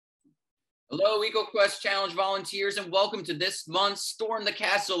Hello, EcoQuest Challenge volunteers, and welcome to this month's Storm the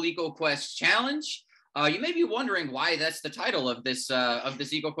Castle EcoQuest Challenge. You may be wondering why that's the title of this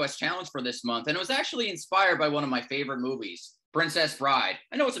EcoQuest Challenge for this month, and it was actually inspired by one of my favorite movies, Princess Bride.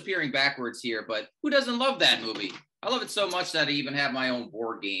 I know it's appearing backwards here, but who doesn't love that movie? I love it so much that I even have my own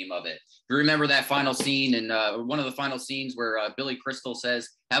board game of it. If you remember that final scene in one of the final scenes where Billy Crystal says,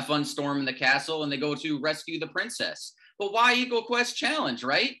 "Have fun storming the castle," and they go to rescue the princess. But why EcoQuest Challenge,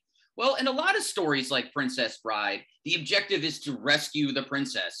 right? Well, in a lot of stories like Princess Bride, the objective is to rescue the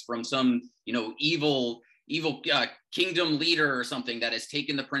princess from some, evil kingdom leader or something that has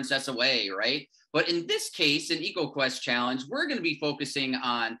taken the princess away, right? But in this case, in EcoQuest Challenge, we're going to be focusing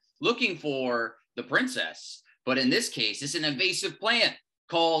on looking for the princess. But in this case, it's an invasive plant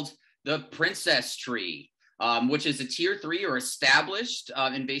called the princess tree, which is a tier 3 or established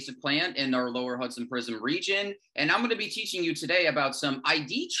invasive plant in our lower Hudson Prism region. And I'm going to be teaching you today about some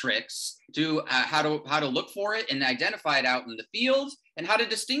ID tricks to how to look for it and identify it out in the field, and how to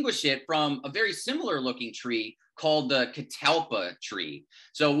distinguish it from a very similar looking tree called the Catalpa tree.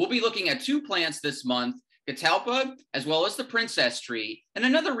 So we'll be looking at two plants this month, Catalpa as well as the princess tree. And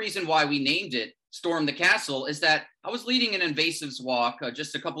another reason why we named it Storm the Castle is that I was leading an invasives walk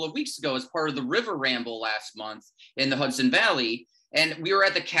just a couple of weeks ago as part of the River Ramble last month in the Hudson Valley. And we were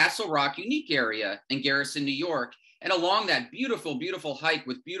at the Castle Rock Unique area in Garrison, New York. And along that beautiful, beautiful hike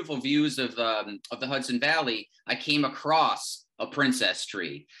with beautiful views of the Hudson Valley, I came across a princess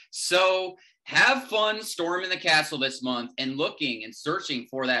tree. So have fun storming the castle this month and looking and searching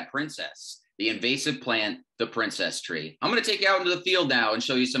for that princess. The invasive plant, the princess tree. I'm going to take you out into the field now and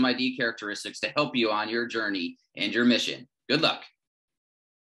show you some ID characteristics to help you on your journey and your mission. Good luck.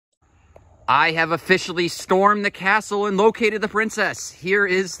 I have officially stormed the castle and located the princess. Here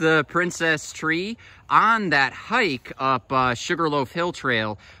is the princess tree on that hike up Sugarloaf Hill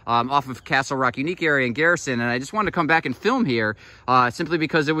Trail off of Castle Rock Unique area in Garrison. And I just wanted to come back and film here simply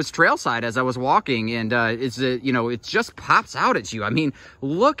because it was trailside as I was walking. And it just pops out at you. I mean,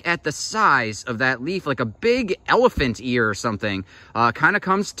 look at the size of that leaf, like a big elephant ear or something. Kind of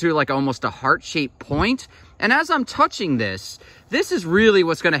comes to like almost a heart-shaped point. And as I'm touching this is really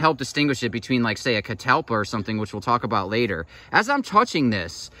what's going to help distinguish it between, like, say, a catalpa or something, which we'll talk about later. As I'm touching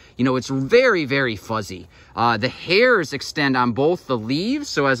this, it's very, very fuzzy. The hairs extend on both the leaves,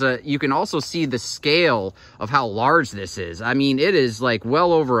 so you can also see the scale of how large this is. I mean, it is like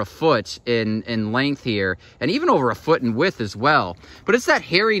well over a foot in length here, and even over a foot in width as well. But it's that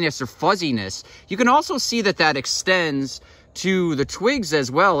hairiness or fuzziness. You can also see that extends to the twigs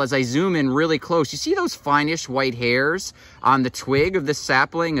as well. As I zoom in really close, you see those finish white hairs on the twig of this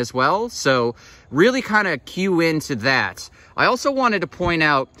sapling as well. So really kind of cue into that. I also wanted to point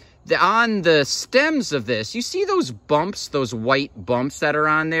out that on the stems of this, you see those bumps, those white bumps that are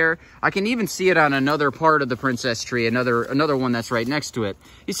on there. I can even see it on another part of the princess tree, another one that's right next to it.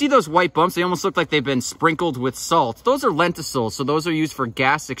 You see those white bumps? They almost look like they've been sprinkled with salt. Those are lenticels, so those are used for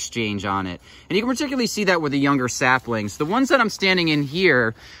gas exchange on it. And you can particularly see that with the younger saplings. The ones that I'm standing in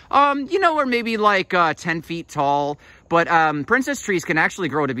here, are maybe like 10 feet tall. But princess trees can actually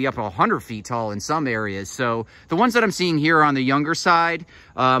grow to be up to 100 feet tall in some areas. So the ones that I'm seeing here are on the younger side.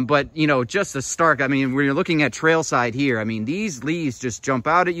 But, just a stark, I mean, when you're looking at trail side here, I mean, these leaves just jump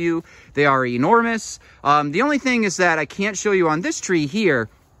out at you. They are enormous. The only thing is that I can't show you on this tree here.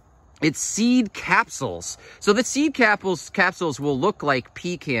 It's seed capsules. So the seed capsules will look like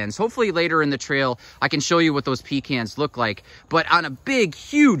pecans. Hopefully later in the trail, I can show you what those pecans look like. But on a big,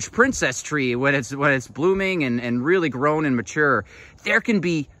 huge princess tree, when it's blooming and really grown and mature, there can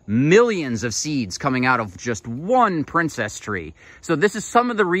be millions of seeds coming out of just one princess tree. So this is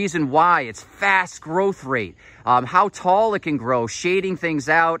some of the reason why it's fast growth rate, how tall it can grow, shading things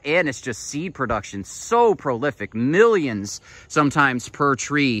out, and it's just seed production. So prolific, millions sometimes per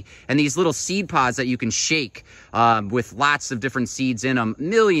tree. And these little seed pods that you can shake with lots of different seeds in them,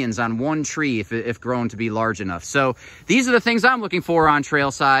 millions on one tree if grown to be large enough. So these are the things I'm looking for on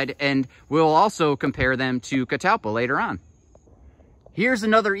trailside, and we'll also compare them to catalpa later on. Here's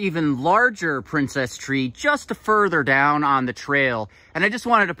another even larger princess tree just further down on the trail. And I just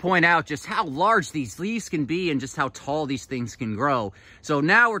wanted to point out just how large these leaves can be and just how tall these things can grow. So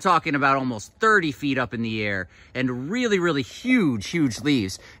now we're talking about almost 30 feet up in the air and really, really huge, huge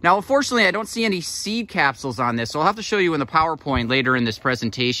leaves. Now, unfortunately, I don't see any seed capsules on this, so I'll have to show you in the PowerPoint later in this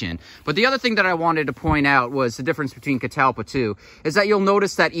presentation. But the other thing that I wanted to point out was the difference between catalpa too, is that you'll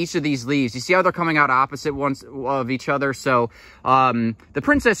notice that each of these leaves, you see how they're coming out opposite ones of each other? So, the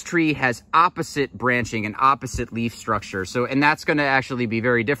princess tree has opposite branching and opposite leaf structure. So, and that's going to actually be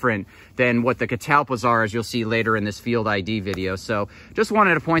very different than what the catalpas are, as you'll see later in this field ID video. So just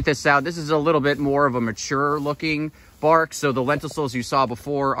wanted to point this out. This is a little bit more of a mature looking bark. So the lenticels you saw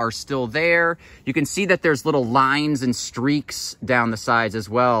before are still there. You can see that there's little lines and streaks down the sides as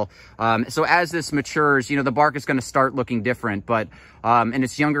well. So as this matures, you know, the bark is going to start looking different, but in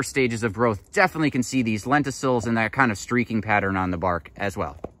its younger stages of growth, definitely can see these lenticels and that kind of streaking pattern on the bark as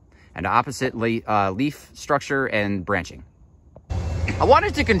well. And opposite leaf structure and branching. I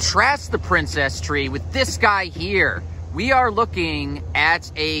wanted to contrast the princess tree with this guy here. We are looking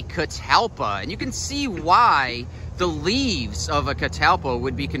at a catalpa, and you can see why the leaves of a catalpa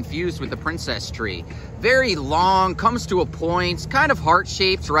would be confused with the princess tree. Very long, comes to a point, kind of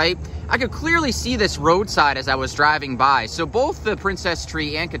heart-shaped, right? I could clearly see this roadside as I was driving by. So both the princess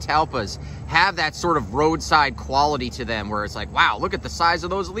tree and catalpas have that sort of roadside quality to them where it's like, wow, look at the size of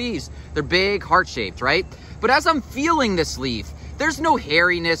those leaves. They're big, heart-shaped, right? But as I'm feeling this leaf, there's no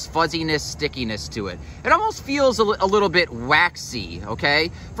hairiness, fuzziness, stickiness to it. It almost feels a little bit waxy, okay?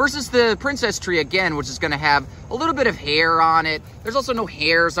 Versus the princess tree, again, which is gonna have a little bit of hair on it. There's also no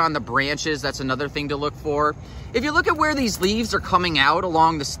hairs on the branches. That's another thing to look for. If you look at where these leaves are coming out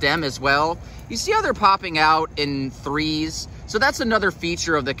along the stem as well, you see how they're popping out in threes. So that's another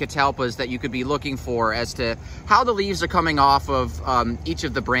feature of the catalpas that you could be looking for as to how the leaves are coming off of each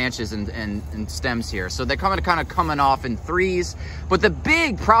of the branches and stems here. So they're kind of coming off in threes. But the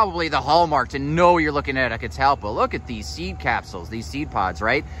big, probably the hallmark to know you're looking at a catalpa, look at these seed capsules, these seed pods,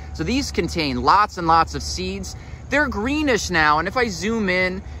 right? So these contain lots and lots of seeds. They're greenish now, and if I zoom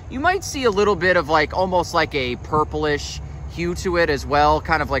in, you might see a little bit of like almost like a purplish hue to it as well,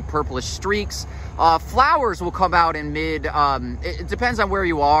 kind of like purplish streaks. Flowers will come out in mid, it depends on where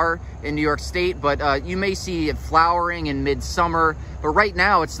you are in New York State, but you may see it flowering in midsummer. But right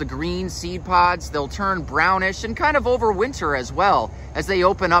now it's the green seed pods. They'll turn brownish and kind of overwinter as well. As they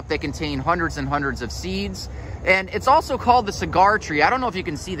open up, they contain hundreds and hundreds of seeds. And it's also called the cigar tree. I don't know if you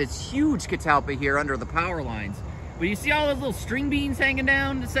can see this huge catalpa here under the power lines, but you see all those little string beans hanging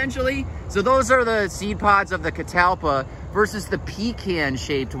down, essentially? So those are the seed pods of the catalpa versus the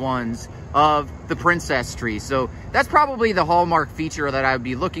pecan-shaped ones of the princess tree. So that's probably the hallmark feature that I would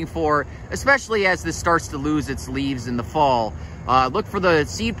be looking for, especially as this starts to lose its leaves in the fall. Look for the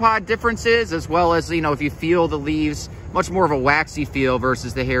seed pod differences, as well as, you know, if you feel the leaves, much more of a waxy feel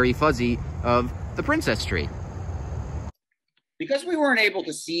versus the hairy fuzzy of the princess tree. Because we weren't able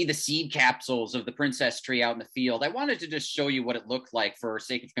to see the seed capsules of the princess tree out in the field, I wanted to just show you what it looked like for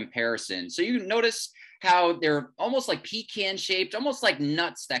sake of comparison. So you notice how they're almost like pecan shaped, almost like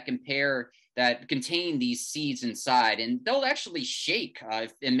nuts that contain these seeds inside, and they'll actually shake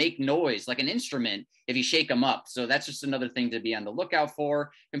and make noise like an instrument if you shake them up. So that's just another thing to be on the lookout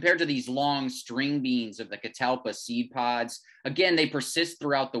for compared to these long string beans of the catalpa seed pods. Again, they persist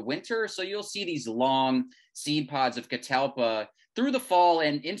throughout the winter, so you'll see these long seed pods of catalpa through the fall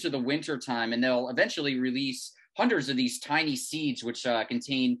and into the winter time, and they'll eventually release hundreds of these tiny seeds which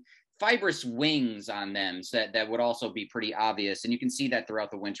contain fibrous wings on them, so that would also be pretty obvious, and you can see that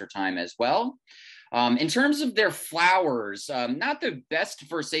throughout the winter time as well. In terms of their flowers, not the best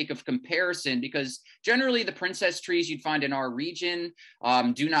for sake of comparison, because generally the princess trees you'd find in our region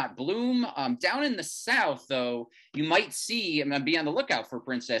do not bloom. Down in the south, though, you might see, and be on the lookout for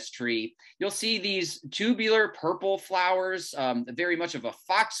princess tree, you'll see these tubular purple flowers, very much of a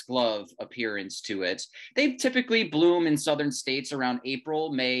foxglove appearance to it. They typically bloom in southern states around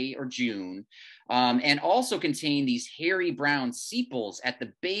April, May, or June. And also contain these hairy brown sepals at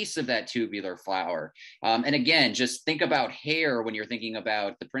the base of that tubular flower. And again, just think about hair when you're thinking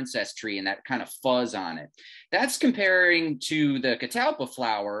about the princess tree and that kind of fuzz on it. That's comparing to the catalpa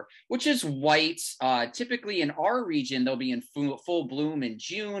flower, which is white. Typically in our region, they'll be in full bloom in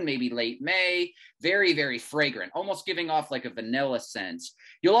June, maybe late May. Very, very fragrant, almost giving off like a vanilla scent.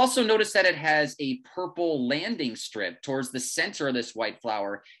 You'll also notice that it has a purple landing strip towards the center of this white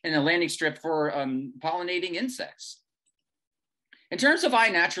flower, and a landing strip for pollinating insects. In terms of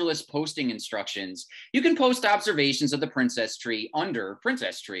iNaturalist posting instructions, you can post observations of the princess tree under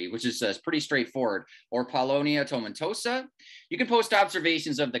princess tree, which is pretty straightforward, or Paulownia tomentosa. You can post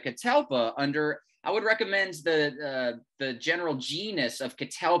observations of the catalpa under, I would recommend the general genus of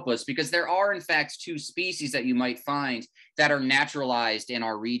catalpas, because there are in fact two species that you might find that are naturalized in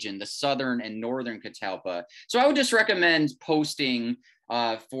our region, the southern and northern catalpa. So I would just recommend posting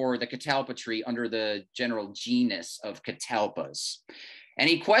for the catalpa tree under the general genus of catalpas.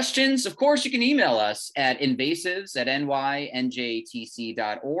 Any questions? Of course, you can email us at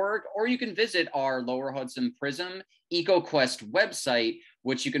invasives@nynjtc.org, or you can visit our Lower Hudson Prism EcoQuest website,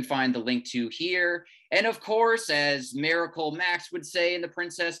 which you can find the link to here. And of course, as Miracle Max would say in The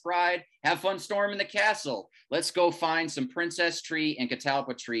Princess Bride, have fun storming the castle. Let's go find some princess tree and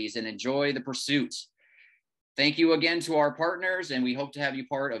catalpa trees and enjoy the pursuit. Thank you again to our partners, and we hope to have you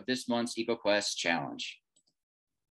part of this month's EcoQuest challenge.